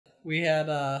we had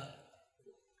a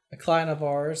client of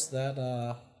ours that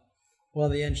one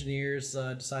of the engineers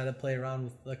decided to play around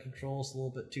with the controls a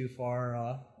little bit too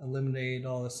far, eliminated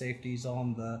all the safeties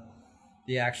on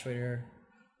the actuator.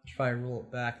 Should probably roll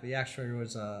it back. The actuator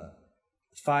was a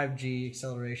 5G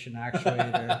acceleration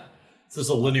actuator. So it's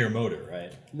a linear motor,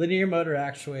 right? Linear motor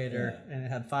actuator, and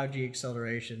it had 5G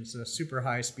acceleration, so super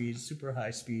high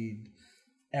speed,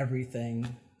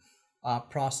 everything.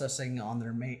 Processing on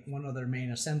one of their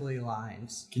main assembly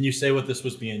lines. Can you say what this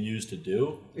was being used to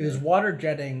do? It was water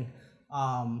jetting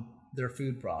their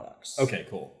food products. Okay,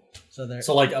 cool. So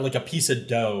like a piece of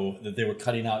dough that they were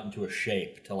cutting out into a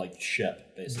shape to like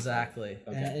ship, basically. Exactly.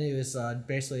 Okay. And it was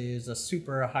basically a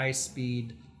super high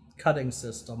speed cutting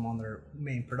system on their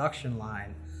main production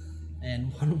line.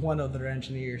 And one of their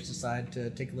engineers decided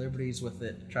to take liberties with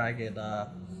it to try to get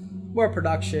more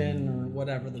production or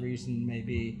whatever the reason may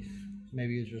be.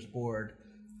 Maybe he was just bored.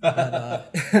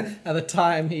 But at the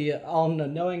time, he,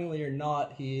 unknowingly or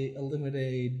not, he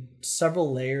eliminated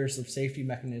several layers of safety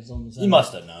mechanisms. He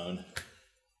must have known.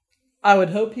 I would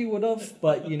hope he would have,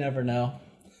 but you never know.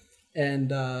 And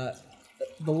the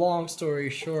long story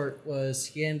short was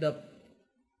he ended up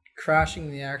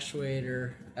crashing the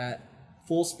actuator at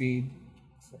full speed,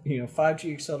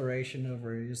 5G acceleration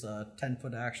over his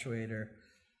 10-foot actuator.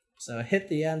 So it hit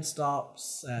the end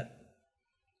stops at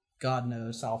God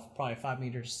knows how, probably 5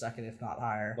 meters a second, if not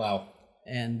higher. Wow.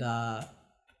 And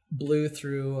blew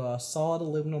through a solid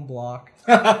aluminum block,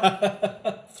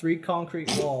 3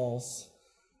 concrete walls,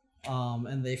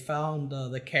 and they found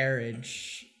the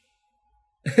carriage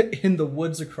in the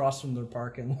woods across from their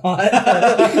parking lot.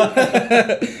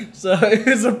 So it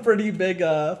was a pretty big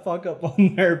fuck up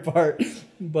on their part.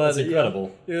 But that's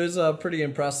incredible. It was pretty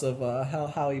impressive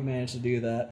how he managed to do that.